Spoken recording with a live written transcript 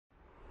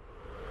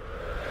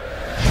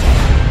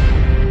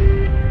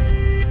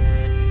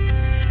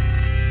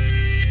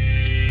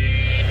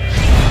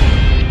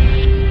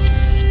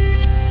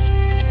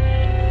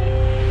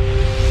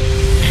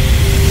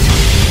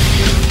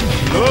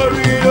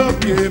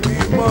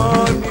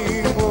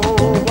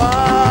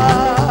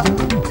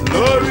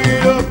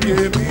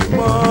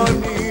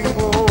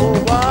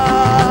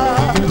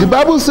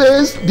Bible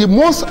says the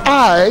Most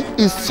High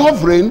is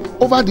sovereign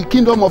over the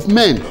kingdom of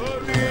men.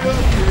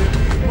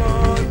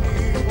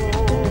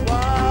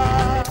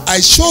 I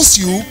chose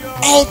you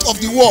out of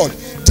the world,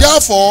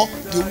 therefore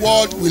the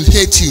world will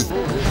hate you.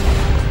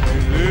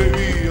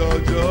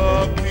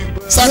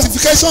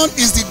 Sanctification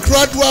is the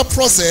gradual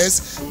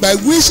process by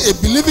which a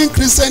believing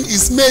Christian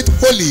is made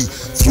holy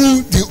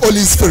through the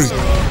Holy Spirit.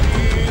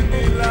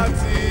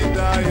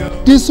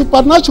 The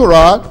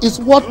supernatural is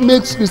what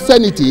makes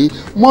Christianity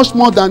much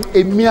more than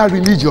a mere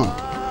religion.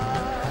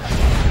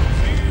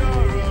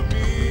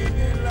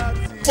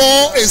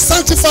 For a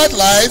sanctified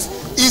life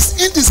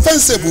is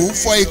indispensable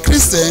for a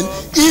Christian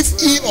if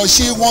he or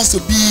she wants to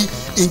be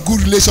in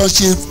good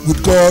relationship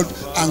with God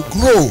and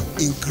grow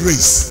in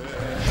grace.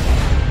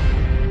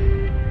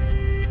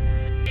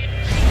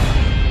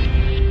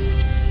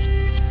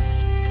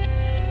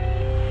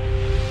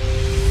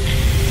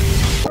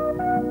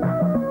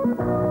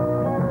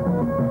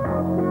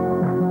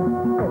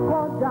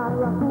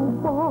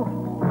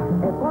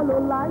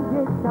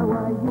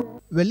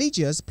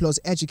 Religious plus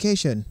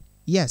education.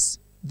 Yes,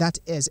 that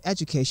is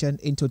education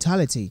in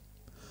totality.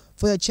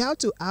 For a child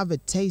to have a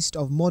taste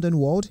of modern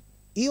world,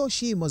 he or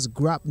she must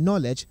grab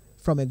knowledge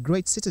from a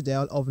great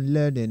citadel of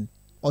learning.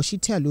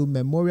 Oshitelu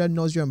Memorial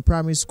Nursery and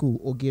Primary School,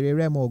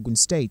 Ogireremo, Ogun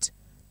State,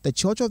 the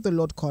Church of the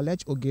Lord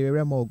College,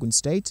 Ogireremo, Ogun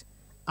State,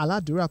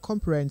 Aladura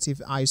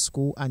Comprehensive High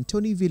School,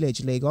 Antony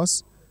Village,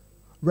 Lagos,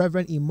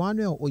 Reverend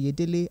Emmanuel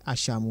Oyedele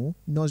Ashamu,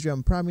 Nursery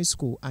and Primary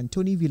School,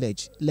 Antony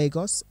Village,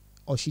 Lagos,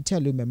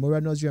 Oshitelu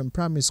Memorial Nursery and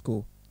Primary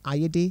School,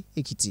 Ayede,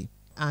 Ekiti,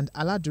 and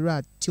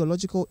Aladura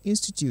Theological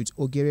Institute,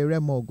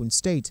 Ogireremo, Ogun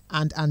State,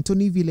 and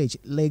Antony Village,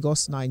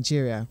 Lagos,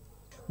 Nigeria.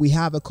 We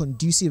have a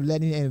conducive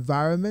learning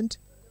environment,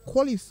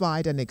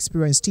 qualified and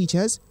experienced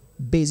teachers,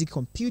 basic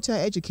computer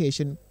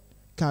education,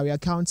 career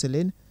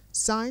counseling,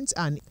 science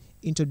and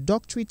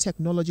introductory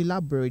technology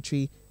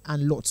laboratory,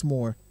 and lots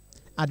more.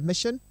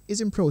 Admission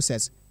is in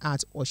process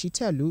at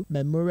Oshitelu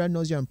Memorial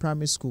Nursery and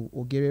Primary School,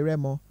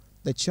 Ogireremo,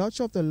 the Church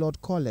of the Lord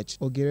College,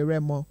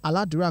 Ogireremo,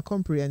 Aladura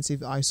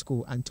Comprehensive High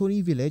School, Antony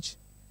Village,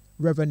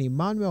 Reverend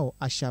Emmanuel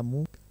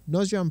Ashamu,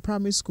 Nursery and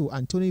Primary School,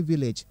 Antony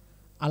Village,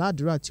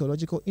 Aladura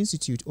Theological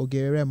Institute,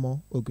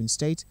 Ogireremo, Ogun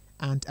State,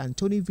 and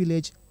Antony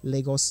Village,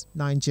 Lagos,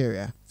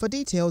 Nigeria. For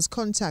details,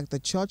 contact the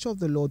Church of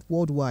the Lord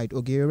Worldwide,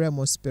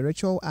 Ogireremo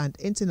Spiritual and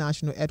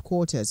International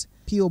Headquarters,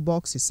 P.O.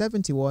 Box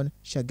 71,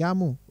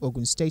 Shagamu,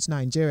 Ogun State,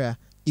 Nigeria.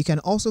 You can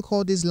also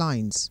call these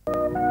lines.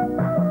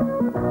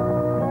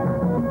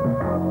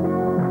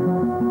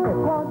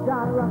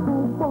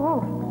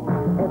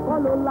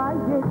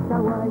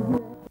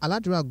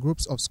 Aladura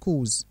groups of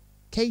schools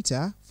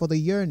cater for the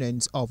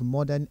yearnings of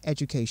modern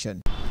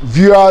education.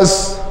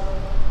 Viewers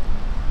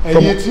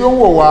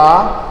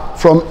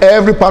from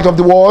every part of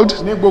the world,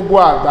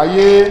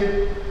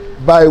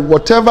 by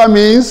whatever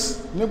means,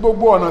 we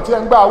welcome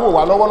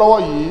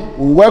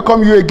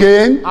you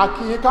again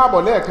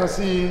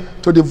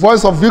to the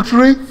Voice of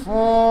Victory,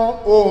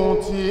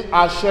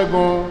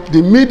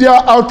 the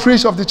media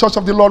outreach of the Church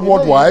of the Lord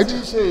Worldwide,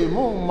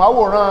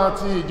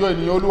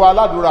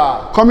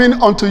 coming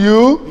unto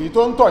you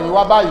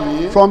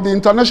from the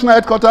international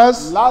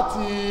headquarters,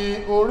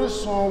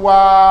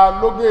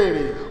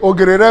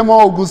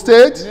 Ogireremo, Ogun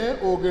State,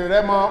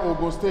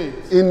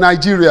 in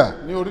Nigeria.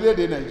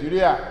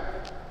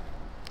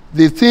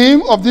 The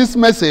theme of this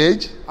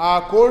message,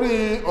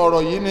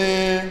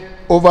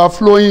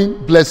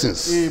 overflowing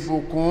blessings.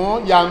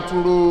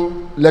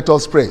 Let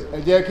us pray.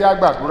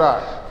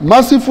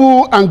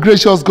 Merciful and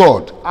gracious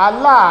God,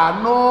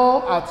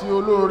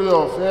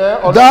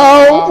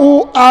 thou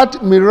who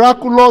art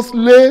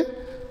miraculously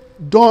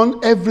done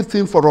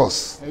everything for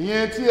us. You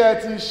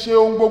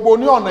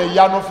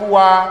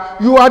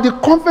are the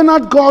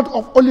covenant God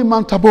of Holy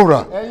Mount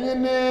Tabora.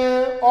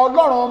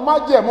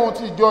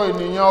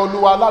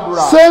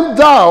 Same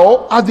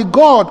thou as the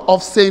God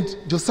of Saint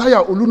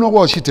Josiah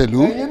Olunowo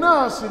Oshitelu,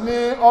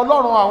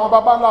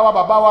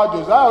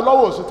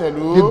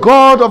 the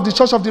God of the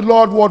Church of the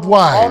Lord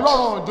Worldwide,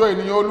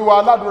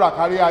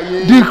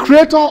 the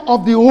creator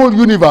of the whole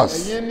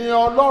universe. In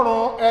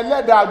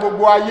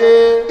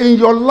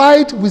your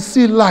light we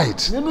see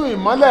light.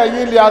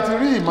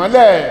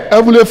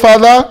 Heavenly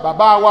Father,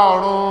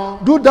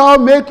 do thou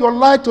make your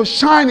light to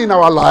shine in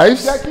our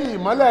lives.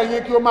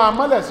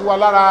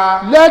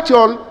 Let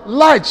your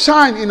light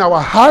shine in our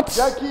hearts.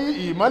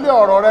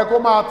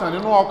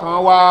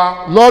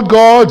 Lord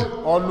God,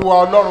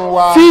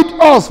 feed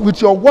us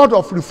with your word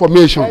of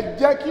reformation.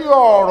 Feed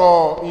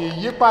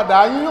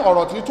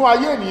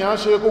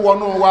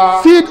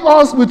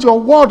us with your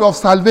word of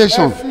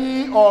salvation.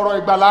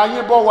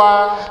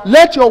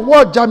 Let your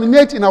word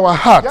germinate in our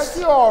hearts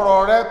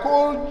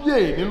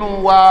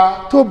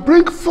to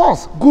bring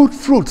forth good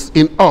fruits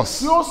in us,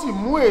 so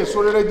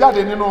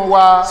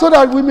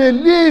that we may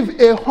live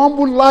a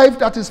humble life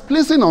that is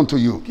pleasing unto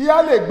you.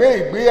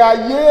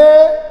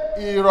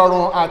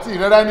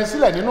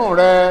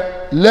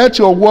 Let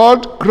your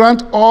word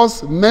grant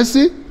us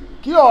mercy,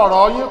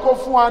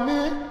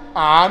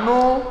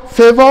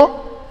 favor,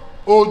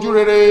 ojú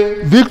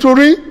rere,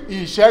 victory,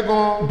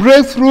 ìṣẹ́gun,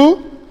 breakthrough,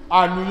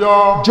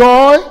 àlùyọ,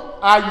 joy,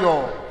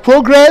 ayọ̀,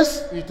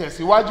 progress,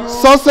 ìtẹ̀síwájú,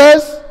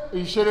 success,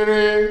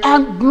 ìṣerere,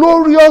 and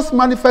glorious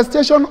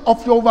manifestation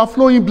of your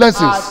overflowing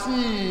blessings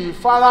àti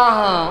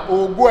ìfarahàn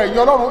ògo ẹ̀yin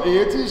Ọlọ́run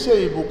èyí tí í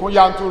ṣe ìbùkún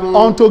yanturu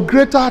unto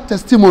greater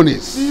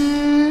testimonies.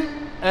 sí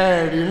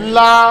ẹ̀rí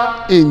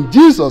ńlá. In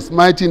Jesus'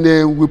 mighty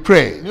name we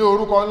pray. Ní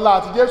orúkọ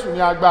ńlá àti Jésù ní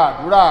a gba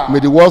àdúrà. May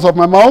the words of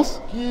my mouth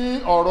Kí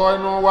ọ̀rọ̀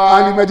ẹnu wa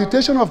and the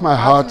meditation of my àti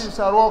heart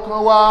ìṣàrò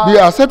ọkàn wa be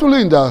acceptable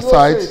in thy yóò ṣe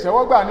sight,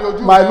 ìtẹ́wọ́gbà ní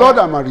ojú my rẹ. Lord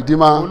and my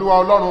Redeemer,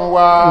 Olúwa Ọlọ́run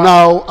wa.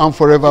 now and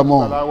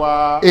forevermore. Ìgbàlà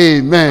wa.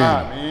 Amen.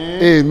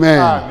 Àmín. Amen.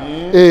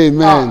 Àmín.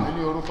 Amen. Àmín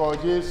ní orúkọ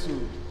Jésù.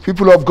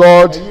 People of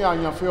God, Ẹ̀yin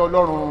àyànfẹ́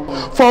Ọlọ́run.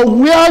 for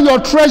where your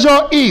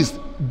treasure is,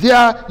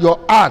 there your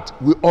heart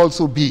will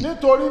also be.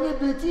 Nítorí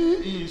níbi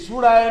tí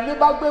ìṣúra ẹni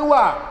bá gbé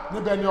wà,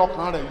 níbẹ̀ ni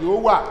ọkàn rẹ̀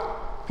yóò wà.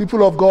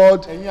 People of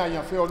God, Ẹ̀yin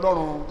àyànfẹ́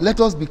Ọlọ́run. let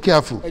us be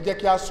careful, Ẹ jẹ́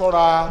kí a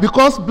ṣọ́ra.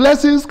 because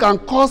blessings can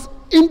cause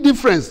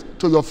indifference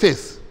to your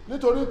faith.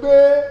 Nítorí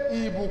pé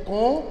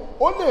ìbùkún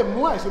ó lè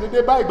mú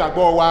àìṣedédé bá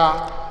ìgbàgbọ́ wa.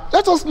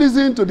 Let us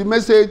listen to the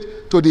message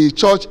to the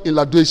church in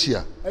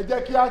Laodicea. Ẹ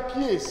jẹ́ kí a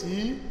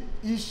kíyèsí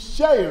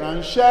iṣẹ́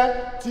ìránṣẹ́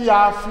tí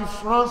a fi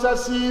ránṣẹ́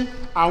sí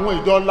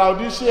àwọn ìjọ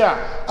Laodicea.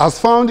 As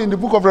found in the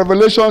book of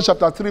Revelation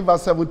chapter 3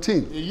 verse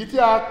 17. Èyí tí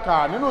a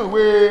kà nínú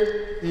ìwé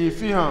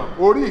ìfihàn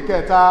orí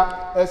ìkẹta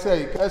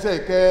ẹsẹ̀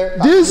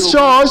ìkẹ. This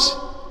church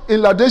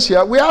in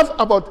Laodicea, we have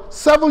about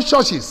 7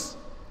 churches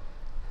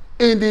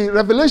in the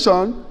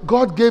revelation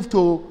God gave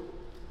to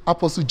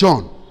Apostle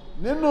John.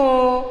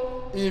 Nínú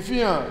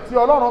ìfihàn tí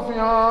Ọlọ́run fi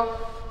hàn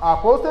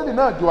àpọ́stélì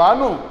náà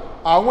Jòhánù,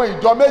 àwọn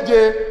ìjọ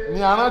méje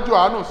ni a rán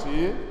Jòhánù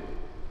sí.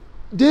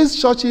 These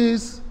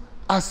churches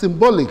are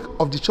symbolic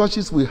of the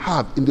churches we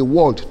have in the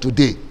world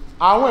today.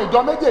 Àwọn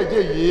ìjọ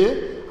méjèèje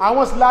yìí,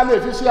 àwọn sì la lè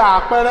fi ṣe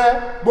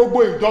àpẹẹrẹ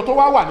gbogbo ìjọ tó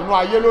wá wà nínú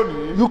ayé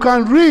lónìí. You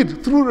can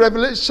read through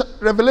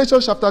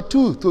Revelation chapter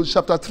 2 to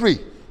chapter 3.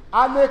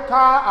 A lè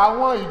ka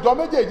àwọn ìjọ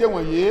méjèèje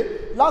wọ̀nyí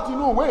láti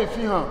inú ìwé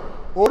ìfihàn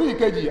orí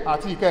ìkejì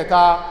àti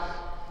ìkẹta.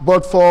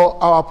 But for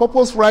our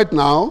purpose right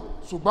now,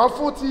 Ṣùgbọ́n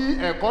fún ti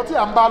ẹ̀kọ́ tí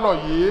a ń bá lọ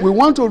yìí, we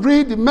want to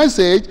read the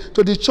message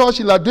to the church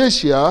in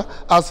Laodicea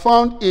as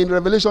found in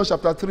Revelation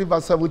chapter 3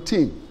 verse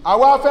 17.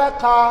 àwa fẹ́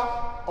ka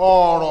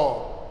ọ̀rọ̀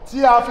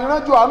tí a fi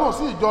rán Jòhánù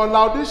sí ìjọ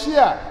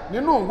Laodicea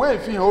nínú ìwé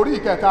ìfihàn orí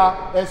ìkẹta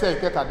ẹsẹ̀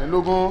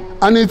ìkẹtàdínlógún.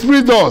 And it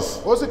reads thus,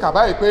 Ó sì kà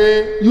báyìí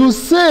pé, you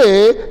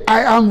say,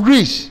 I am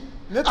rich,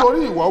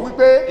 nítorí ìwọ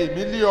wípé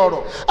èmi ní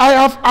ọrọ̀, I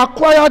have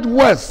acquired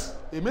wealth,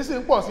 èmi sì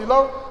ń pọ̀ sí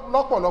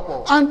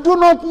lọ́pọ̀lọpọ̀, and do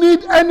not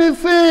need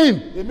anything.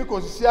 èmi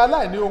kò sì ṣe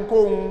aláìní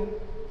ohunkóhun.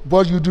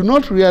 But you do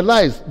not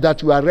realize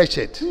that you are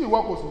wretched. Tí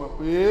ìwọ kò sì mọ̀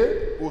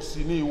pé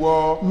òṣì ni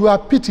ìwọ You are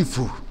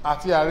pitiful.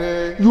 àti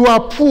àrẹ You are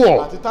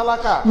poor. àti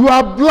tálákà You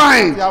are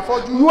blind. àti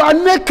afọ́jú You are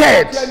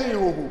naked. jẹ́ ní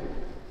ìhòhò.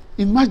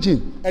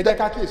 Imagine Ẹ jẹ́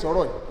ká kíyèsí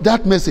ọ̀rọ̀ yìí.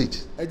 that message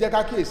Ẹ jẹ́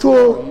ká kíyèsí ọ̀rọ̀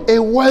to yìí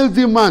a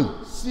wealthy man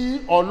sí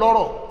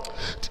ọlọ́rọ̀.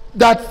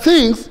 that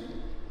thinks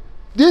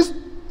this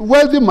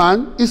wealthy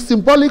man is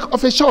symbolic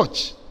of a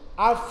church.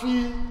 A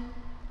fi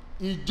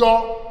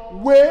ìjọ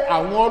wé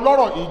àwọn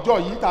ọlọ́rọ̀ ìjọ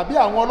yìí tàbí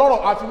àwọn ọlọ́rọ̀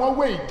a fi wọ́n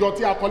wé ìjọ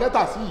tí a kọ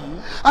lẹ́tà sí yìí.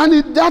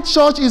 And that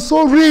church is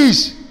so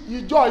rich.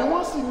 Ìjọ yìí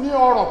wọ́n sì ní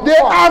ọrọ̀ They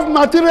púpọ̀. have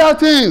material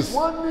things.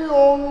 Wọ́n ní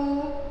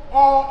ohun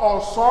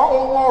ọ̀ṣọ́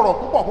ohun ọrọ̀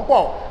púpọ̀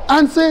púpọ̀.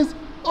 And says,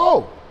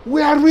 oh,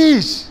 we are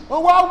rich.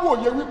 Wọ́n wá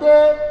wòye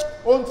wípé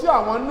ohun tí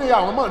àwọn ní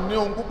àwọn mọ̀ ní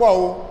ohun púpọ̀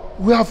o.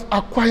 We have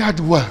acquired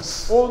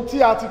wealth. Ohun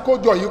tí a ti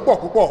kójọ yìí pọ̀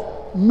púpọ̀.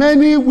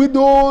 Many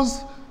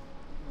widows,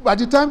 by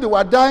the time they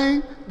were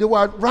dying, they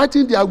were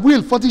writing their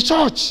will for the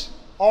church.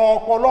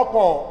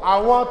 Ọ̀pọ̀lọpọ̀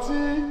àwọn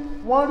tí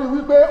wọ́n rí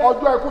wípé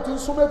ọjọ́ ikú ti ń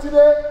sún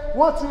métílé,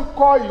 wọ́n ti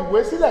kọ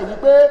ìwé sílẹ̀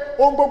wípé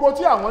ohun gbogbo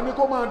tí àwọn ní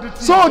kó máa di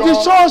ti So ìjọ. the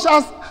church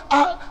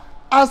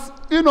has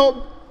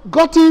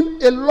gotten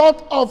a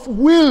lot of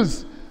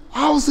wills,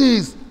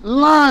 houses,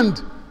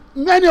 land,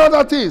 many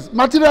other things,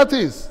 material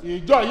things.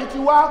 Ìjọ yìí ti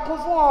wá kún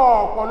fún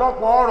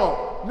ọ̀pọ̀lọpọ̀ ọ̀rọ̀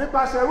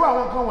nípasẹ̀ irú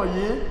àwọn nǹkan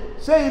wọ̀nyí.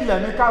 Ṣé ilẹ̀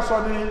ní ká sọ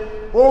ni,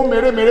 ohun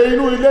mèremère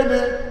inú ilé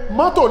ni,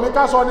 mọ́tò ní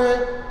ká sọ ni,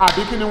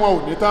 àbí kí ni wọn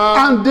ò ní tán.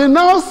 And they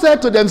now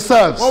said to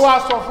themselves, Wọ́n wá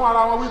sọ fún ara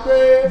wọn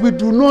wípé we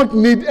do not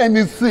need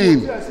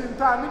anything. tí ẹ̀sìn ń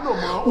ta nílò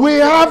mọ́. We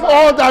have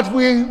all that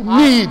we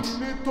need.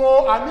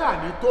 A ní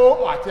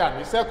ànító àti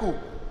àníṣẹ́kù.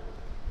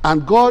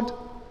 And God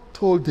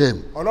told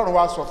them, Ọlọ́run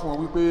wá sọ fún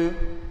wọn wípé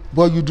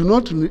but you do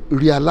not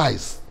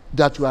realize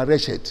that you are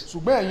wretched.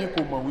 ṣùgbọ́n ẹ̀yin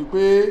kò mọ̀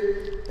wípé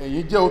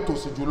ẹ̀yin jẹ́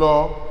òtòṣì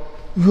jùlọ.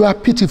 You are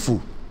pitiful.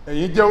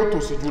 Ẹ̀yin jẹ́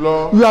òtòṣì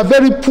jùlọ. You are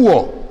very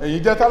poor.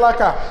 Ẹ̀yin jẹ́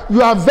tálákà.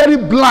 You are very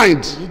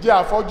blind. Ẹ̀yin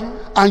jẹ́ afọ́jú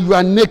And you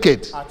are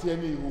naked. àti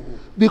ẹni ìhòhò.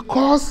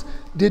 Because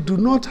they do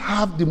not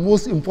have the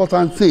most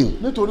important thing.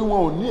 nítorí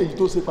wọn ò ní èyí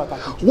tó ṣe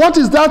pàtàkì jù. What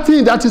is that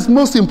thing that is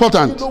most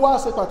important? kí ló wá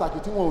ṣe pàtàkì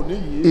tí wọn ò ní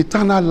yìí?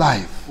 Eternal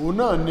life. òun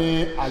náà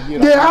ni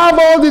ayérayé. They have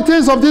all the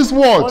things of this wọ́n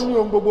world, ní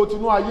ohun gbogbo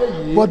tinú ayé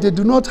yìí. but they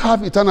do not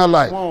have eternal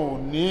life. wọn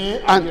ò ní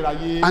And,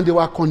 ayérayé. and they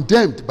were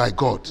condemned by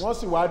God. wọ́n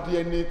sì wá di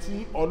ẹni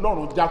tí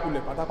Ọlọ́run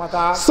jákulẹ̀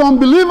pátápátá. Some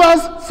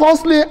believers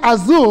falsely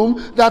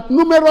assume that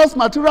numerous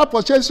material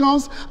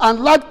possessions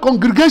and large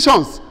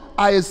congregations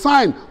are a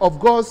sign of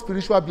God's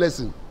spiritual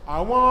blessing.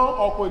 àwọn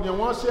ọ̀pọ̀ ènìyàn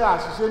wọ́n ṣe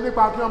àṣìṣe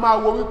nípa kí wọ́n máa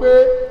wo wípé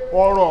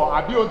ọ̀rọ̀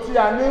àbí ohun tí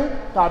a ní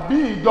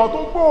tàbí ìjọ tó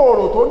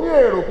gbòòrò tó ní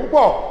èrò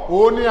púpọ̀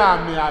òun ni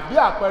àmì àbí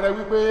àpẹẹrẹ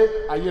wípé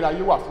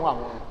ayérayé wà fún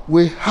àwọn.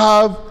 We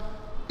have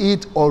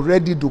it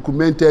already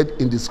documented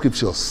in the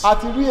scriptures. a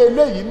ti rí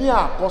eléyìí ní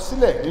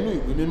àkọsílẹ̀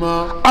nínú ìwé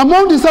mímọ́.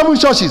 Among the 7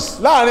 churches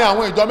láàrin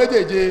àwọn ìjọ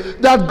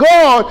méjèèje that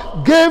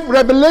God gave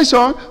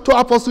revelation to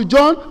Apostle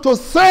John to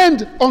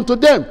send unto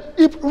them,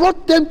 he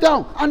wrote them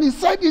down and he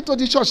sent it to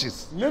the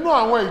churches. nínú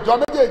àwọn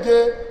ìjọ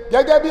méjèèje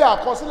gẹ́gẹ́ bí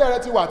àkọsílẹ̀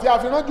rẹ̀ ti wà tí a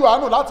fi rán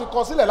Jòhánù láti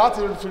kọsílẹ̀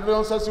láti fi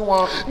ránṣẹ́ sí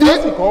wọn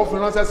láti kọ́ fi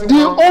ránṣẹ́ sí The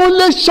wọn.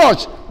 only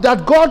church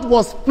that God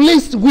was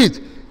pleased with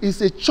is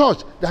a church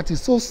that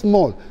is so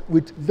small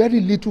with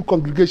very little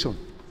congregation.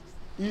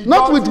 Ìjọ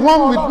Not with tí one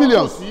inú with Ọlọ́run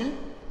millions. dùn sí,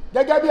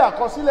 gẹ́gẹ́ bí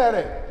àkọsílẹ̀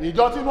rẹ̀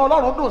ìjọ tí inú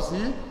Ọlọ́run dùn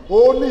sí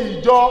òun ni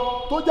ìjọ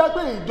tó jẹ́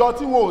pé ìjọ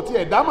tí wọn ò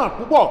tiẹ̀ dámọ̀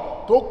púpọ̀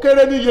tó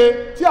kéré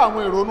níye tí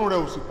àwọn èrò inú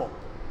rẹ̀ ò sì pọ̀.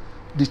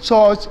 The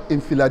church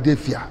in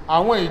Philadelphia.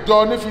 àwọn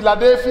ìjọ ní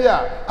Philadelphia.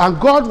 And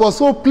God was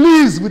so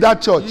pleased with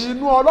that church.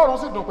 inú Ọlọ́run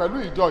sì dùn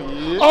pẹ̀lú ìjọ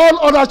yìí. All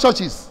other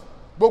churches,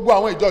 gbogbo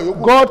àwọn ìjọ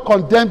yòókù. God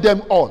condemned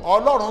them all.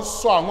 Ọlọ́run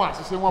sọ àwọn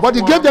àṣìṣe wọn fún wọn. But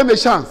he gave them a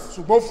chance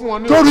ṣùgbọ́n fún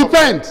wọn ní to ọjọ́-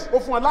 repent ó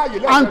fún wọn láàyè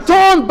and lẹ́ẹ̀kan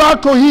turn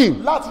back to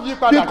him láti yí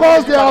padà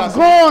because they have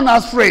gone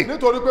astray.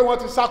 nítorí pé wọ́n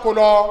ti sáko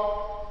lọ.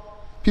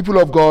 People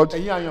of God,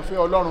 ẹ̀yin àyànfẹ́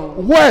Ọlọ́run.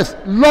 wealth,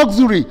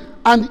 luxury,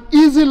 and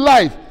easy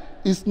life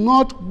is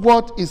not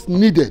what is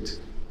needed.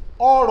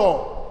 ọrọ̀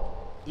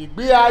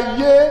ìgbé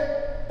ayé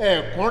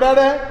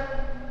ẹ̀kúnrẹ́rẹ́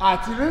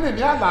àti rírìn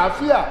ní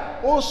àlàáfíà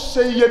ó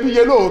ṣe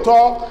iyebíye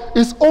lóòótọ́.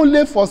 It's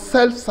only for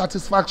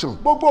self-satisfaction.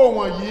 gbogbo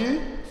wọ̀nyí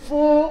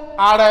fún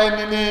ara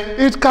ẹni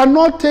ni. It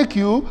cannot take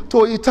you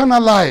to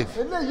eternal life.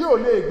 eléyìí ò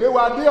lè gbé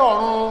wa dé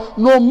ọ̀run.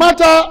 No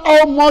matter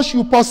how much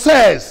you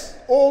possess,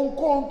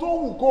 ohunkóhun tó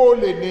wù kó o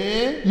lè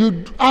ní.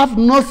 you have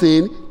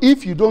nothing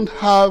if you don't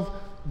have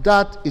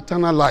that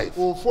eternal life.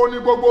 òfo ní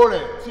gbogbo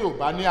rẹ̀ tí ò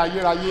bá ní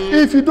ayérayé.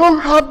 If you don't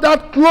have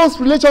that close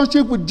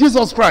relationship with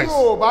Jesus tí Christ,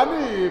 ò bá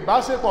ní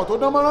ìbáṣepọ̀ tó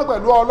dán mọ́rán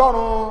pẹ̀lú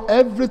Ọlọ́run.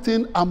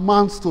 everything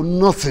amounts to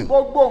nothing.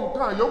 gbogbo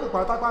nǹkan yòókù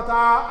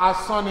pátápátá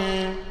asán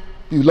ni.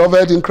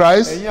 Beloved in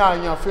Christ, ẹ̀yin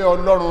àyànfẹ́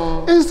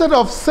Ọlọ́run. instead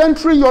of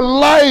centering your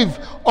life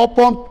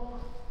upon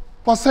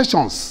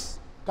possessions,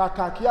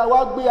 kàkà kí a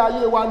wá gbé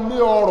ayé wa lé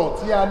ọrọ̀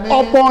tí a ní.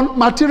 upon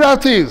material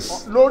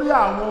things, lórí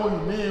àwọn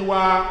ìní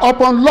wa.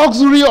 upon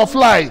luxury of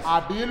life,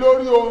 àbí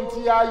lórí ohun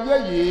tí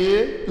ayé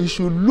yìí. you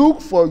should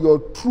look for your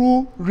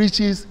true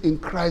riches in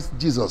Christ ẹ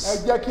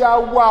Jesus, jẹ́ kí a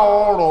wá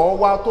ọrọ̀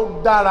wa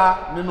tó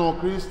dára nínú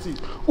Kristi.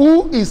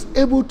 who is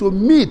able to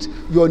meet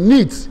your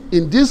needs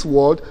in this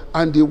world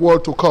and the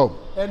world to come.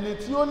 ẹni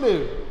tí ó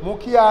lè mú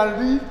kí a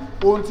rí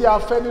ohun tí a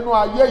fẹ́ nínú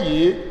ayé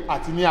yìí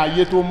àti ní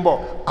ayé tó ń bọ̀.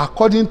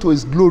 According to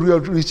his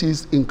glorious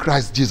riches in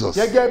Christ Jesus.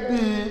 gẹ́gẹ́ bí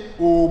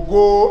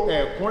ògo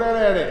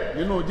ẹ̀kúnrẹ́rẹ́ rẹ̀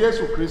nínú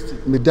Jésù Kristi.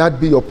 May that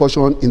be your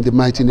portion in the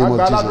mighty name of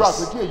Àgbà aládùúrà pé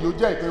Jesus. kí èyí ó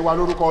jẹ́ ìpín wa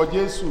lórúkọ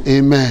Jésù.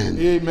 Amen.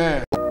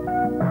 Amen.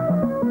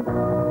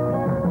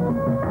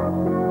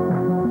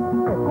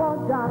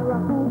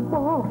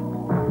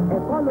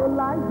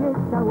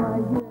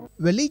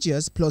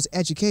 Religious plus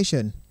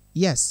education.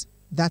 Yes,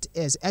 that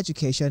is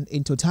education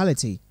in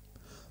totality.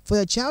 For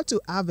a child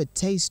to have a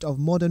taste of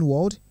modern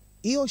world,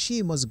 he or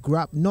she must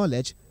grab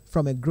knowledge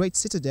from a great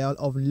citadel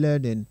of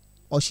learning.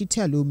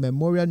 Oshitelu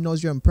Memorial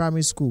Nursery and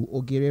Primary School,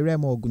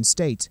 Ogireremo, Ogun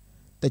State,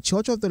 the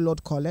Church of the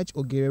Lord College,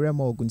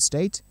 Ogireremo, Ogun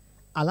State,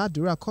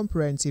 Aladura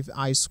Comprehensive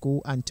High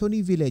School,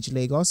 Antony Village,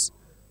 Lagos,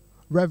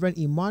 Reverend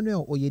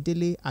Emmanuel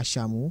Oyedele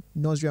Ashamu,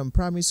 Nursery and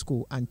Primary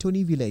School,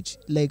 Antony Village,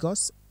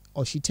 Lagos,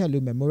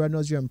 Oshitelu Memorial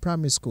Nursery and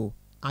Primary School,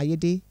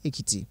 Ayede,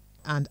 Ekiti,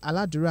 and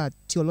Aladura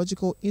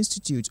Theological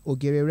Institute,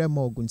 Ogireremo,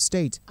 Ogun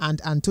State,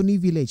 and Antony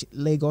Village,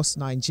 Lagos,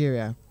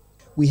 Nigeria.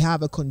 We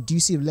have a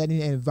conducive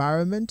learning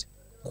environment,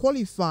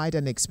 qualified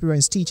and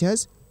experienced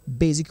teachers,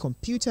 basic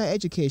computer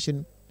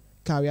education,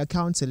 career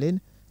counseling,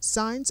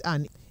 science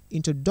and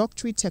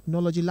introductory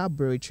technology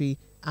laboratory,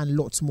 and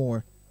lots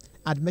more.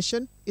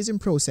 Admission is in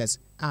process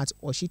at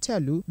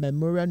Oshitelu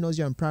Memorial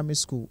Nursery and Primary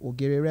School,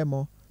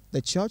 Ogireremo,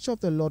 the Church of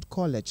the Lord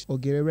College,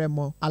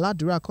 Ogireremo,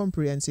 Aladura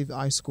Comprehensive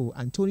High School,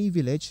 Antony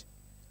Village,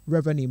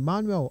 Reverend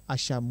Emmanuel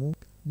Ashamu,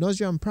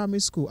 Nursery and Primary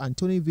School,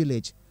 Antony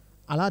Village,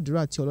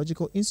 Aladura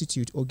Theological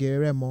Institute,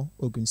 Ogireremo,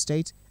 Ogun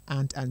State,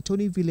 and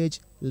Antony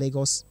Village,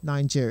 Lagos,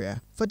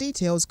 Nigeria. For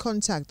details,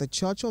 contact the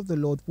Church of the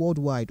Lord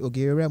Worldwide,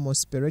 Ogireremo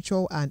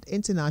Spiritual and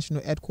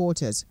International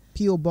Headquarters,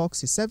 P.O. Box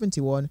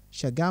 71,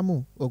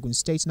 Shagamu, Ogun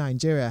State,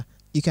 Nigeria.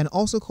 You can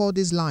also call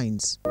these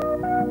lines.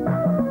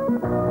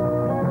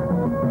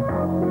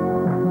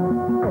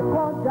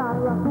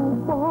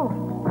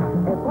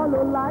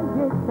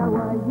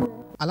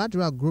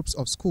 Aladura groups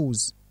of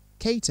schools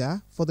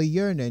cater for the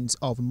yearnings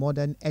of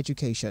modern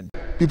education.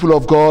 People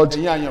of God,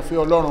 ẹ̀yin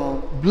àyànfẹ́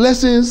Ọlọ́run.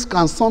 blessings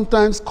can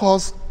sometimes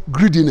cause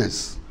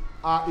greediness.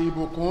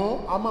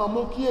 Ìbùkún a máa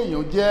mú kí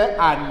èèyàn jẹ́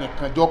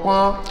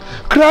ànìkànjọpọ́n.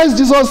 Christ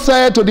Jesus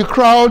said to the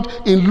crowd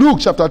in Luke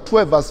chapter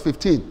 12 verse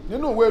 15.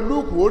 Nínú ìwé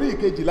Lúùkù orí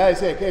ìkejìlá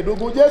ẹsẹ̀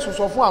kẹẹ̀ẹ́dógún Jésù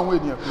sọ fún àwọn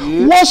ènìyàn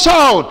pé. Watch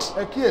out.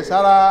 Ẹ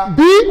kíyèsára.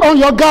 Be on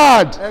your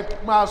guard Ẹ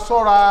máa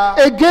ṣọ́ra.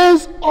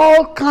 against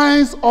all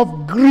kinds of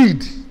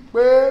greed.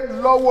 Pé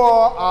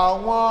lọ́wọ́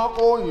àwọn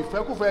ohun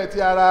ìfẹ́kùfẹ́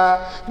ti ara.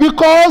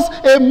 Because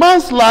a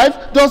man's life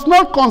does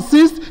not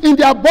consist in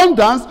the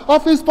abundance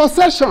of his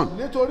possession.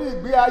 Nítorí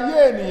ìgbé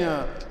ayé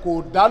ènìyàn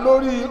kò dá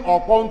lórí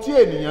ọ̀pọ̀ ohun tí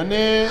ènìyàn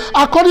ní.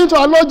 According to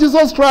our Lord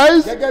Jesus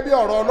Christ, Gẹ́gẹ́ bí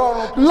ọ̀rọ̀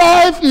Ọlọ́run.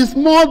 life is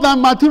more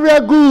than material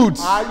goods.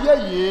 Ayé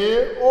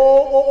yìí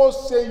ó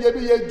ṣe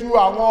iyebíye ju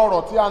àwọn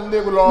ọ̀rọ̀ tí a ń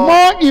lé lọ.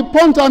 More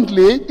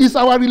importantly is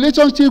our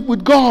relationship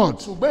with God.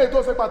 Ṣùgbọ́n èyí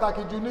tó ṣe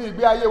pàtàkì jù ní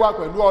ìgbé ayé wa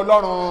pẹ̀lú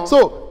Ọlọ́run.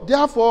 So,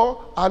 therefore,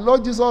 our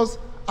Lord Jesus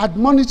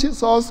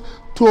admonishes us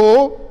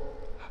to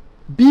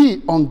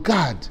be on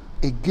guard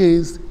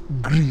against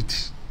greed.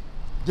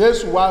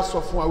 Jésù wá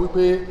sọ fún wa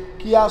wípé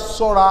kí a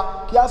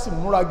ṣọ́ra kí a sì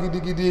múra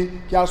gidigidi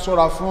kí a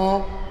ṣọ́ra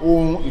fún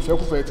ohun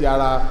ìfẹ́kùfẹ́ ti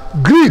ara.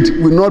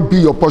 Greed will not be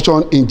your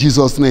portion in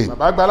Jesus' name.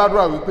 Bàbá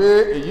gbàládùra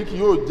wípé èyí kì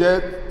yóò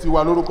jẹ́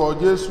tiwa lórúkọ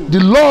Jésù. The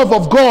love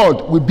of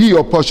God will be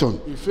your portion.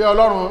 Ìfẹ́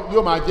Ọlọ́run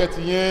yóò máa jẹ́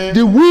tiyín.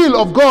 The will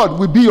of God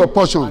will be your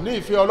portion. Àní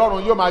ìfẹ́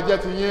Ọlọ́run yóò máa jẹ́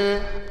tiyín.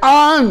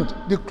 And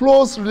the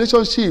close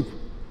relationship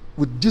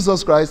with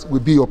Jesus Christ will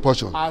be your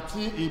portion.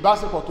 Àti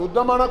ìbáṣepọ̀ tó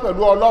dánmọ́rán pẹ̀lú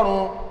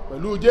Ọlọ́run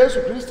pẹ̀lú Jésù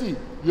Kristi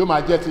yóò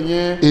máa jẹ́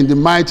tiyín. In the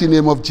mighty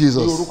name of Ní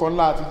Jesus. orúkọ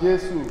ńlá àti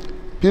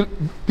Jésù.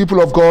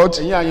 People of God,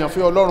 Ẹ̀yin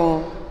àyànfẹ́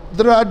Ọlọ́run.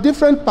 there are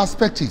different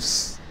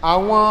perspectives.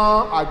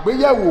 Àwọn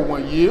àgbéyẹ̀wò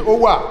wọ̀nyí ó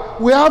wà.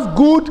 We have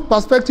good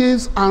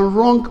perspectives and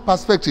wrong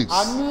perspectives.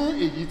 A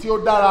ní èyí tí ó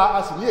dára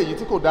a sì ní èyí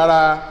tí kò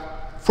dára.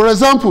 For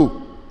example,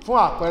 Fún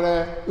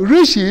àpẹẹrẹ,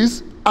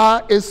 riches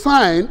are a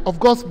sign of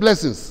God's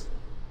blessings.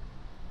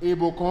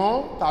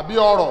 ìbùkún tàbí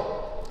ọrọ̀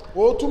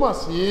ó túmọ̀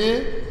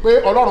sí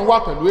pé Ọlọ́run wà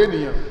pẹ̀lú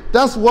ènìyàn.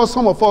 That's what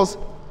some of us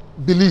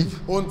believe.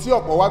 Ohun tí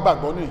ọ̀pọ̀ wa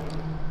gbàgbọ́ nìyí.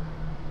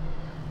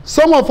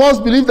 Some of us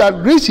believe that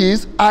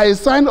riches are a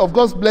sign of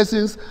God's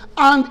blessings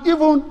and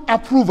even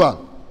approval.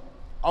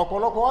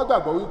 Ọ̀pọ̀lọpọ̀ wa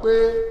gbàgbọ́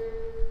wípé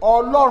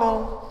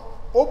Ọlọ́run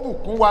ó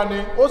bùkún wa ni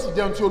ó sì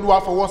jẹun tí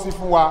Olúwa fọwọ́ sí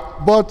fún wa.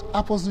 But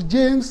Apostle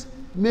James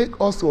makes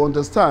us to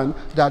understand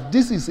that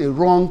this is a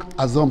wrong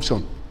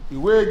assumption.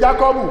 Ìwé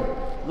Jákọ́bù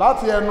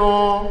láti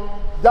ẹnu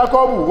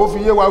Jákọ́bù ó fi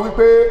yé wa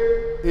wípé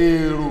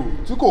èrò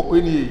tí kò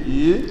pé ni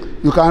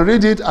èyí. You can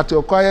read it at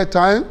your quiet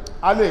time.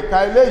 A lè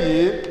ka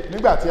eléyìí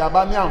nígbà tí a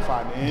bá ní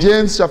àǹfààní.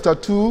 James chapter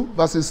 2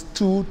 verses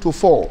 2 to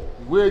 4.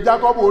 Ìwé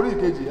Jákọ́bù orí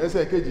ìkejì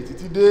ẹsẹ̀ kejì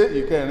títí dé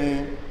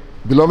ìkẹrin.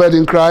 Beloved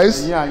in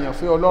Christ, Ẹ̀yin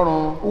àyànfẹ́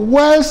Ọlọ́run.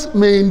 wealth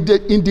may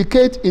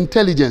indicate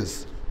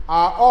intelligence.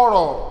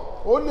 Ọrọ̀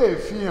ó lè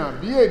fi hàn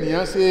bí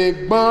ènìyàn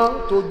ṣe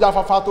gbọ́n tó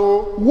jáfáfá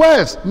tó.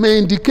 Wealth may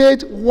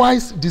indicate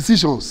wise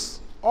decisions.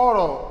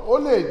 Ọrọ̀ ó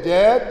lè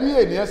jẹ́ bí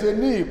ènìyàn ṣe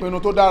ní ìpinnu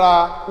tó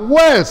dára.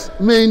 Wealth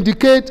may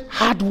indicate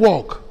hard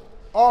work.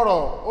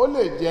 Ọrọ̀ ó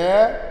lè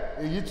jẹ́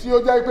èyí tí ó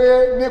jẹ́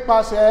pé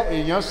nípasẹ̀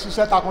èèyàn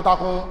ṣiṣẹ́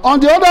takuntakun. On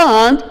the other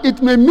hand,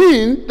 it may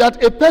mean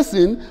that a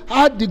person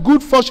had the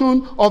good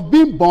fortune of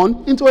being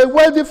born into a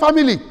wealthy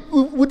family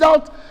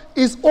without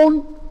his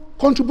own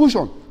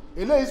contribution.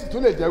 Eléyìí sì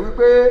tún lè jẹ́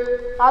wípé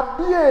a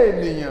bí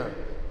ènìyàn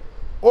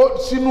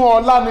sínú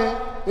ọlá ni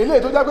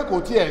eléyìí tó jẹ́ pé kò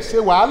tiẹ̀ ṣe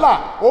wàhálà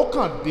ó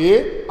kàn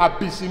dé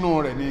àbí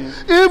sínú rẹ̀ ni.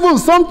 Even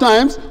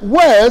sometimes,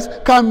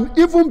 wealth can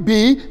even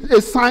be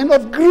a sign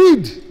of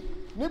greed.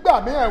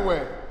 Nígbà míì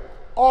ẹ̀wẹ̀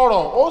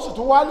ọrọ̀ ó sì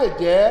tún wá lè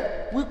jẹ́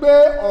wípé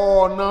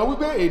ọ̀nà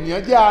wípé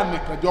ènìyàn jẹ́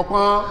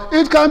anìkànjọpọ́n.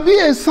 It can be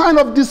a sign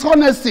of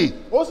dishonesty.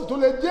 Ó sì tún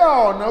lè jẹ́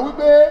ọ̀nà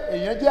wípé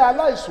èèyàn jẹ́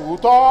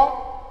aláìṣòótọ́.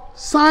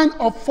 Sign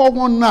of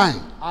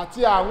 419.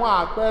 Àti àwọn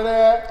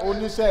àpẹẹrẹ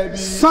oníṣẹ́ ibi.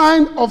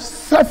 Sign of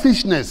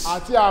selfishness.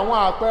 Àti àwọn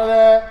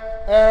àpẹẹrẹ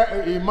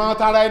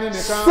ìmọ̀tara ẹni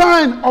nìkan.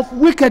 Sign of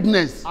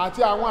wickedness.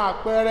 Àti àwọn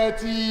àpẹẹrẹ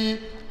ti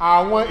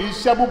àwọn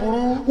iṣẹ́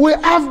búburú. We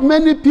have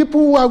many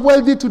people who are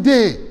wealthy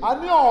today, A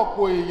ní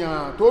ọ̀pọ̀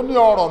èèyàn tó ní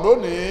ọrọ̀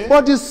lónìí.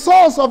 but the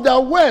source of their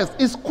wealth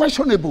is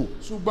questionable.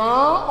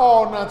 Ṣùgbọ́n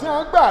ọ̀nà tí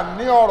wọ́n gbà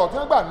ní ọrọ̀ tí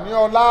wọ́n gbà ní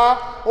ọlá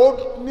ó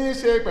ní í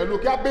ṣe pẹ̀lú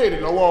kí a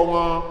béèrè lọ́wọ́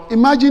wọn.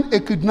 Imagine a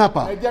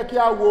kidnapper Ẹ jẹ́ kí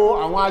a wo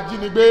àwọn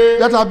ajínigbé.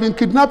 that have been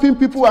kidnapping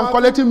people and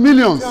collecting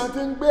millions Tí wọ́n ti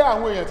ń gbé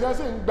àwọn èèyàn tí wọ́n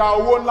sì ń gba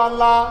owó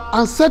ńláńlá.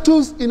 and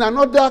settles in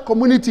another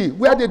community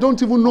where they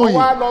don't even know Wọ́n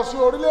wá him. lọ sí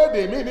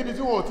orílẹ̀-èdè míì níbi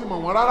tí wọn ò ti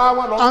mọ̀ wọ́n rárá.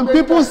 Wọ́n lọ And gbé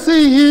people bẹ́ẹ̀.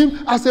 see him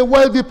as a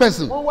wealthy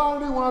person Wọ́n wá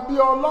ń rí wọn bí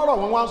ọlọ́rọ̀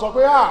wọn wá ń sọ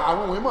pé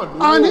àwọn òun mọ̀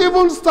lówó. and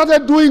even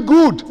started doing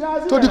good Tí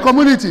a sì to the bẹ̀rẹ̀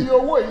community. sí fi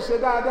owó yìí ṣe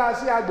dáadáa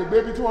sí agbègbè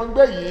ibi tí wọ́n ń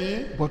gbé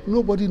yìí. But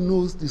nobody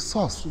knows the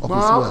source of his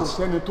Ṣùgbọ́n kò wealth.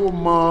 sẹ́ni tó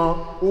mọ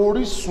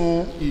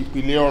orísun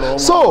ìpìlẹ̀ ọrọ̀ wọn.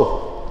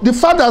 So, the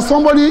fact that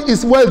somebody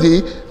is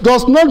wealthy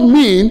does not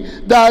mean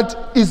that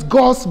it's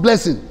God's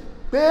blessing.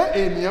 Pé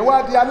ènìyàn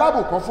wá di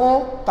alábùkún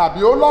fún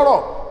tàbí ó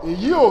lọ́rọ̀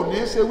èyí ò ní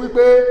ṣe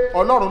wípé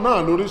ọlọ́run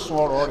náà lórísun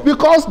ọ̀rọ̀ rẹ̀.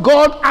 Because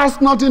God has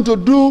nothing to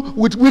do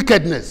with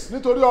wickedness.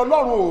 nítorí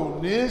ọlọ́run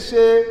ò ní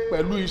ṣe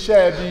pẹ̀lú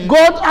iṣẹ́ ẹbí.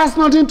 God has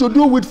nothing to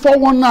do with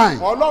 419.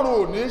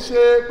 ọlọ́run ò ní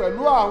ṣe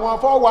pẹ̀lú àwọn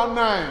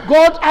 419.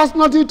 God has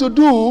nothing to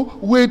do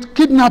with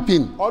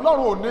kidnapping.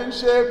 ọlọ́run ò ní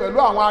ṣe pẹ̀lú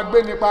àwọn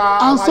agbénipa.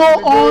 And so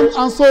on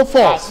and so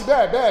forth. àti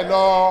bẹ́ẹ̀ bẹ́ẹ̀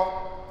lọ.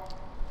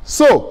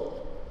 So,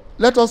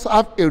 let us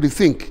have a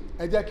rethink.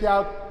 ẹ jẹ́ kí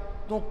a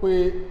tún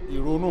pe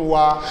ìrònú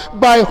wa.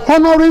 By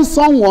honoring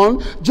someone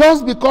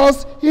just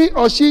because he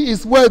or she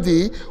is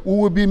worthy, we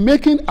will be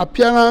making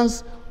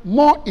appearance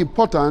more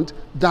important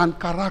than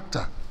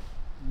character.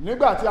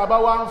 nígbà tí a bá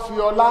wá ń fi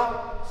ọlá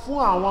fún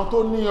àwọn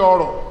tó ní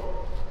ọrọ̀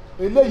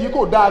eléyìí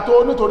kò dáa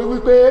tó nítorí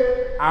wípé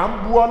à ń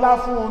bu ọlá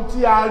fún ohun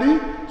tí a rí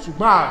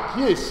ṣùgbọ́n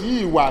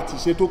àkíyèsí ìwà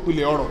àtìṣe tó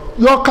pilẹ̀ ọrọ̀.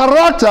 Your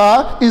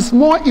character is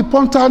more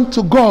important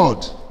to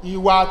God.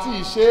 ìwà àti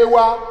ìṣe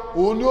wa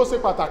òun ni ó ṣe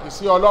pàtàkì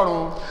sí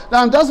ọlọ́run.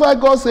 And that's why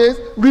God says,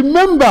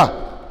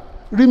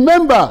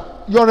 remember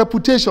your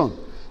reputation.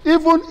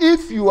 Even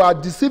if you are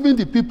deceiving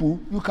the people,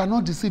 you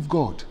cannot deceive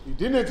God.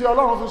 ìdí ni tí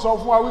ọlọ́run fi sọ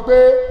fún wa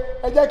wípé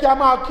ẹ jẹ́ kí a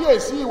máa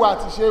kíyèsí ìwà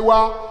àtìṣe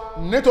wa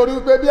nítorí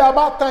wípé bí a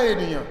bá tàn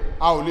ènìyàn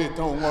a ò lè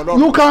tàn òun ọlọ́run.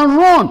 You can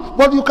run,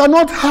 but you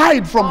cannot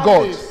hide from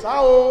God. a lè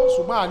sá o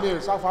ṣùgbọ́n a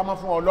lè sá pamọ́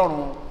fún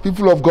ọlọ́run.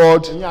 People of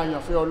God, ẹ̀yin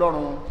àyànfẹ́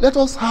ọlọ́run. let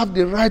us have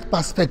the right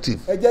perspective.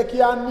 ẹ jẹ́ kí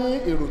a ní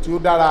èrò tí ó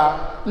dára.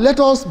 Let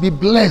us be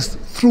blessed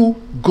through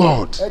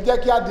God. ẹ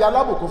jẹ́ kí a di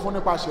alábùkún fún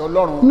nípasẹ̀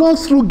ọlọ́run. Not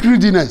through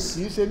greediness.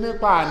 kì í ṣe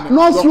nípa àná.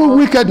 Not through kì í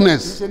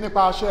wickedness. ṣe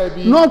nípa aṣọ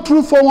ẹbí. Not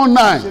through kì í ṣe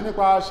 419.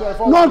 nípa aṣọ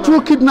ẹfọ́. Not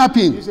through kì í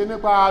kidnapping. ṣe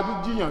nípa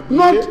jíjìyàn gbé.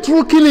 Not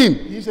through killing.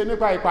 kì í ṣe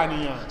nípa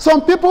ìpànìyàn.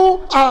 Some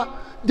people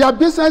their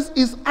business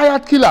is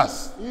hired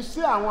killers.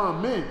 iṣẹ́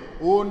àwọn míì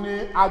òun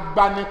ni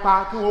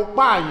agbanipa kí wọ́n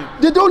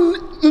pààyàn.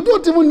 You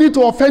don't even need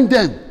to offend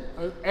them.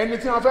 ẹni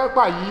tí wọ́n fẹ́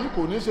pa yìí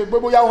kò ní ṣe pé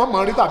bóyá wọ́n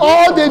mọ̀ rí tàbí.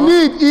 All they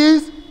need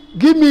is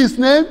give me his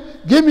name,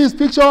 give me his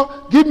picture,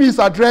 give me his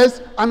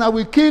address, and I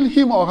will kill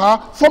him or her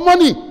for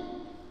money.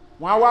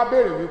 wọ́n á wá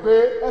béèrè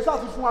wípé ẹ ṣáà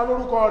ti fún wa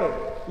lórúkọ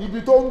rẹ̀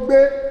ibi tó ń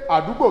gbé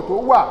àdúgbò tó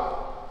wà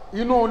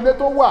inú ilé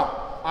tó wà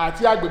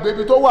àti agbègbè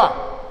ibi tó wà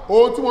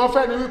ohun tí wọ́n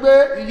fẹ́ ni wípé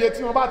iye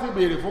tí wọ́n bá ti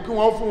béèrè fún kí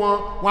wọ́n fún wọn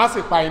wọ́n á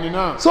sì pa ẹni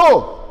náà.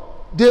 So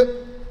they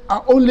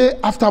are only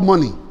after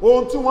money.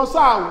 ohun tí wọ́n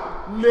sáà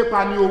ń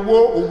lépa ni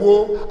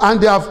owó. And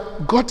they have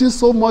gotten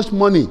so much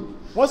money.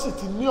 wọ́n sì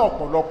ti ní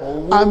ọ̀pọ̀lọpọ̀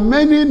owó. And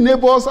many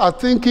neighbors are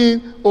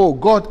thinking, oh,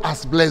 God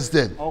has blessed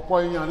them.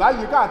 ọ̀pọ̀ èèyàn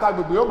láyìíká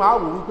àtàgbègbè yóò máa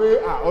wò wípé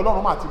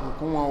ọlọ́run mà ti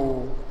bùkún wọn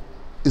o.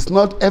 It's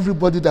not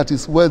everybody that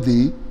is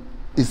worthy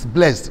is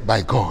blessed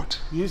by God.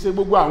 kì í ṣe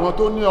gbogbo àwọn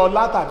tó ní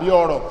ọlá tàbí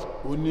ọrọ̀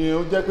ò ní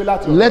ó jẹ́ pé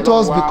láti ọ̀dọ̀ Let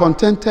us wa. be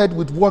contented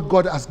with what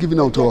God has given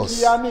unto jẹ́ us.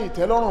 kí á ní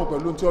ìtẹ́lọ́rùn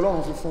pẹ̀lú tí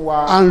ọlọ́run fi fún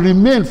wa. And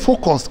remain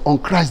focused on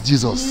Christ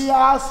Jesus. kí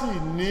á sì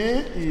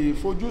ní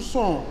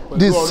ìfojúsùn pẹ̀lú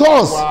The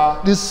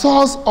ọlọ́run wa.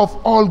 source of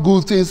all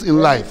good things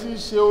in life. ẹni tí í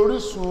ṣe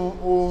orísun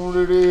ohun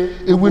rere.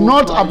 It will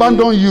not gbogbo ayé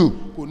abandon you.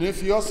 kò ní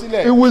fi ọ́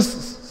sílẹ̀. It will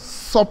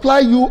supply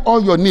you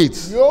all your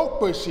needs. yóò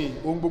pèsè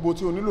ohun gbogbo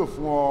tí o nílò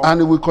fún ọ.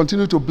 And it will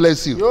continue to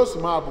bless you yóò sì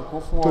máa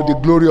bùkún fún to ọ. the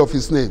glory of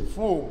his name.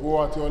 fún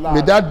ògo àti ọlá.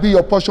 May that be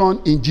your portion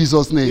in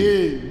Jesus' name.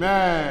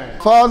 Amen.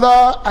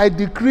 Father, I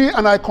decree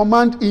and I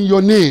command in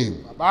your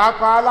name, bàbá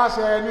pa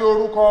aláṣẹ ní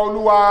orúkọ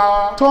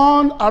olúwa.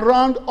 turn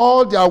around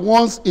all their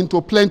wants into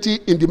plenty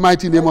in the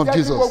mighty name of jẹ́ kí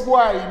Jesus. gbogbo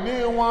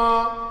àìní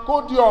wọn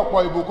kó di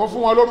ọ̀pọ̀ ìbùkún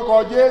fún wọn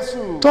lórúkọ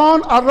Jésù.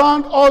 Turn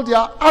around all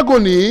their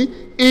agony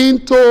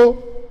into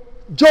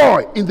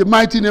joy in the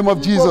mighty name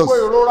of Jesus. gbogbo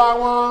ìrora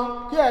wọn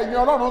kí ẹ̀yin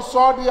ọlọ́run sọ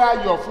ọ́ di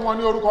ayọ̀ fún wọn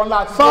ní orúkọ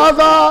ńlá ti Jésù.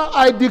 Father,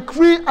 I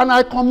decree and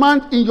I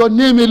command in your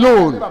name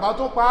alone, bàbá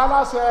tó pa á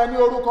láṣẹ ní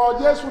orúkọ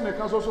Jésù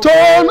nìkan ṣoṣo.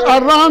 turn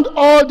around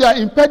all their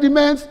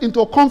impediments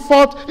into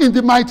comfort in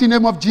the mighty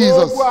name of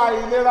Jesus. gbogbo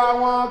àìlera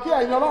wọn kí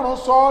ẹ̀yin ọlọ́run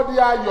sọ ọ́ di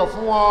ayọ̀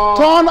fún wọn.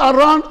 Turn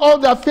around all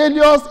their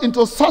failures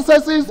into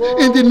successes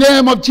in the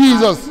name of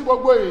Jesus. àti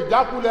gbogbo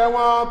ìjákulẹ̀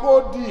wọn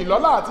kó di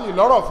ìlọ́lá àti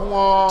ìlọ́rọ̀ fún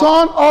wọn.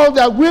 Turn all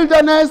their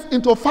wilderness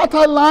into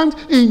fertile land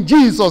in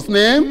Jesus'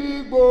 name.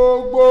 kí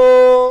gbogbo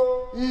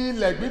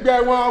ilẹ̀ gbígbẹ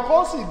wọn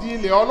kó sì di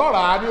ilẹ̀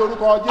ọlọ́ràá ní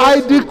orúkọ Jésù. I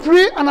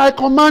decree and I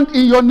command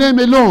in your name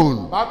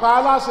alone.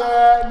 bàbá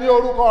aláṣẹ ní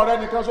orúkọ rẹ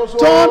nìkan ṣoṣo.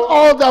 Turn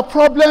all their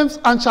problems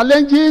and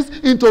challenges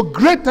into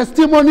great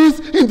testimonies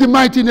in the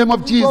mighty name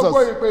of gbogbo Jesus.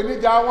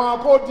 ìpèníjà wọn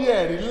kó di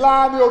ẹ̀rí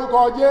ńlá ní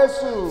orúkọ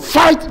Jésù.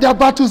 Fight their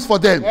battles for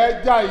them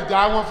ẹ jà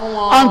ìjà wọn fún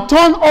wọn. and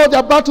turn all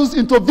their battles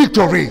into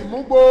victory.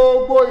 mú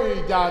gbogbo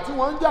ìjà tí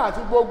wọ́n ń jà àti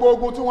gbogbo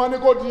ogun tí wọ́n ní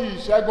kó di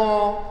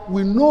ìṣẹ́gun.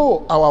 We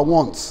know our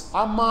wants,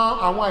 a mọ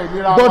àwọn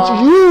ìlera but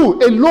wọn. you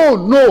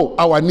alone know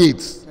our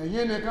needs.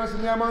 ẹ̀yin nìkan sì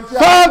ni ẹ máa ń tí a.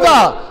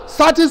 Father,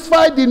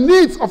 satisfy the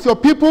needs of your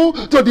people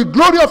to the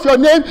glory of your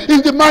name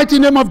in the mighty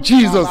name of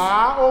Jesus.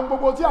 bàbá ohun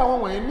gbogbo tí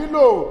àwọn wọ̀nyí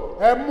nílò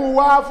ẹ mú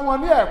wá fún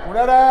wọn ní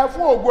ẹ̀kúnrẹ́rẹ́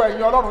fún ògo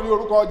ẹ̀yin ọlọ́run ní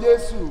orúkọ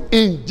Jésù.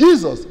 In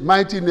Jesus'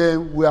 mighty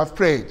name we have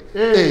prayed.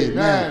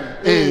 Amen.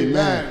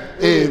 Amen.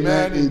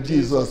 Amen. In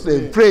Jesus'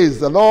 name. Praise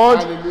the Lord.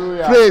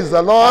 Hallelujah. Praise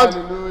the Lord.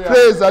 Hallelujah.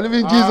 Praise the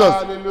living Jesus.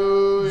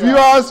 Hallelujah.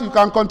 Viewers, you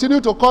can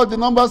continue to call the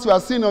numbers you are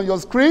seeing on your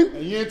screen.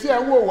 Ẹ̀yin tí ẹ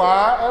ń wò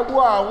wá, ẹ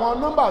wo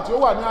àwọn nọ́mbà tí ó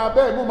wà ní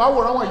abẹ́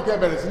ìmúmáwòrán wọ̀nyí kẹ́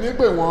bẹ̀rẹ̀ sí ní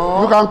pè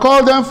wọ́n. You can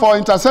call them for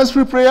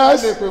intercessory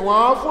prayers. Ẹ lè pè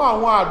wọ́n fún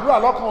àwọn àdúrà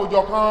lọ́kan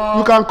òjọ̀kan.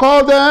 You can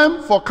call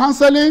them for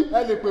counseling.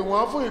 Ẹ lè pè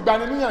wọ́n fún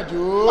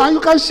ìgbaniníyànjú. And you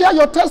can share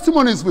your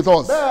testimonies with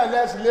us. Bẹ́ẹ̀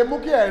lẹ sì lè mú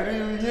kí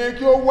ẹ̀rí yín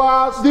kí ó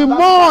wá. The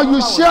more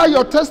you share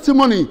your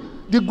testimony,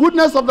 the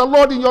goodness of the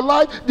Lord in your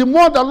life, the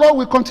more the Lord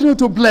will continue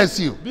to bless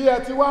you. Bí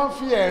ẹ ti wá ń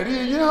fi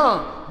ẹ̀rí yín hàn,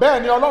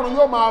 bẹ́ẹ̀ ni Ọlọ́run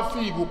yóò máa fi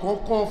ìbùkún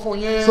kún fún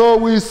yín. So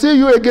we'll see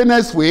you again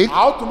next week.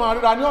 A ó tún máa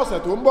ríra ní ọ̀sẹ̀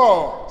tó ń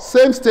bọ̀.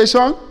 Same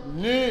station,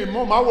 Ní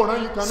ìmúmáwòrán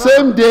yìí kan náà.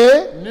 same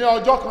day, Ní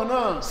ọjọ́ kan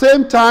náà.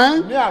 same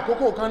time. Ní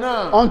àkókò kan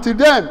náà. Until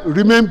then,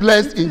 remain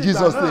blessed in Títí ìgbà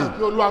Jesus' náà, name.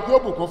 kí Olúwa kí ó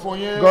bùkún fún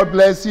yín. God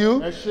bless you.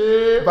 Ẹ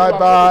ṣé. Bye Olúwa kí ó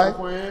bye. bùkún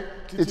fún yín.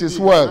 Títí It is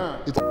ìgbà well.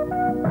 náà. It-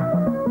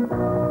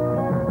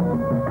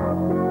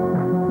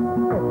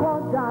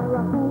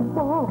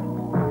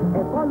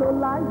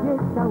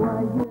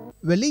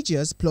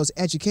 Religious plus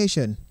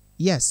education.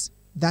 Yes,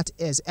 that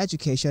is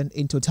education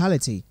in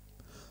totality.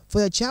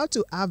 For a child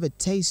to have a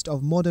taste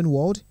of modern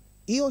world,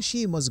 he or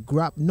she must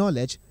grab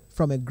knowledge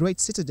from a great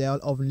citadel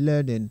of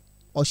learning.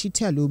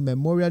 Oshitelu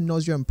Memorial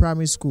Nursery and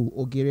Primary School,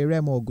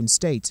 Ogireremo, Ogun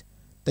State,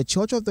 the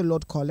Church of the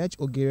Lord College,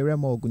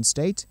 Ogireremo, Ogun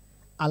State,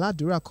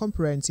 Aladura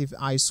Comprehensive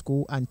High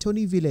School,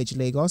 Antony Village,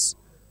 Lagos,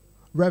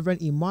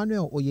 Reverend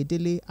Emmanuel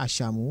Oyedele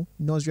Ashamu,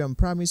 Nursery and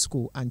Primary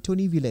School,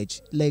 Antony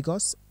Village,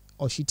 Lagos,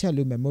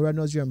 Oshitelu Memorial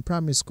Nursery and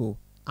Primary School,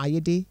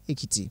 Ayede,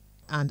 Ekiti,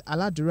 and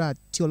Aladura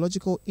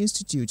Theological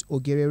Institute,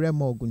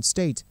 Ogireremo, Ogun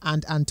State,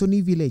 and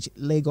Antony Village,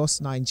 Lagos,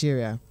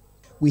 Nigeria.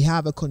 We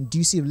have a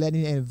conducive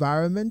learning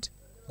environment,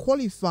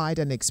 qualified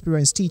and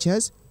experienced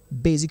teachers,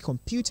 basic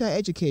computer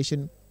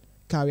education,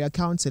 career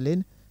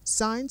counseling,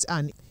 science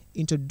and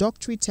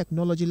introductory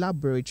technology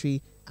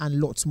laboratory, and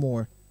lots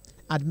more.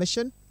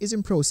 Admission is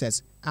in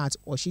process at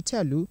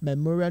Oshitelu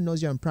Memorial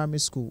Nursery and Primary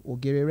School,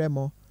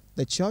 Ogireremo,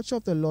 the Church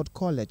of the Lord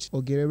College,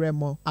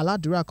 Ogireremo,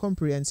 Aladura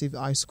Comprehensive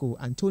High School,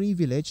 Antony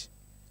Village,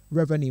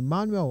 Reverend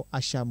Emmanuel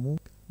Ashamu,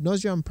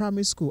 Nursery and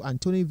Primary School,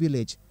 Antony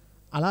Village,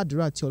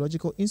 Aladura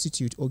Theological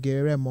Institute,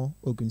 Ogireremo,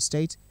 Ogun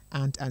State,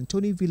 and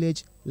Antony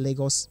Village,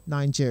 Lagos,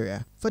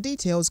 Nigeria. For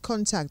details,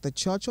 contact the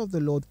Church of the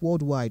Lord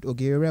Worldwide,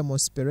 Ogireremo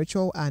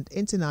Spiritual and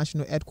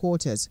International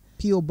Headquarters,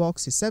 P.O.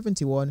 Box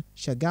 71,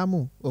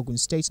 Shagamu, Ogun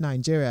State,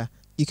 Nigeria.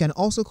 You can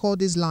also call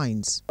these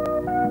lines.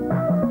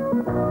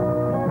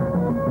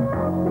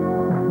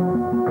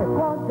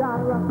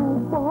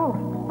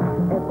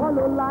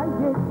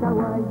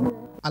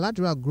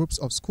 Aladura groups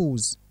of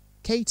schools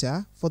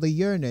cater for the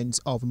yearnings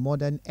of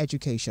modern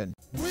education.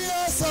 We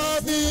are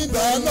serving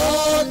the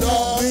Lord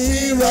of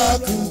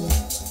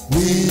miracles.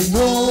 We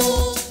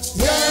know,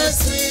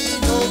 yes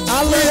we know.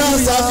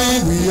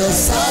 We are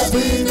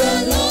serving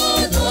the Lord.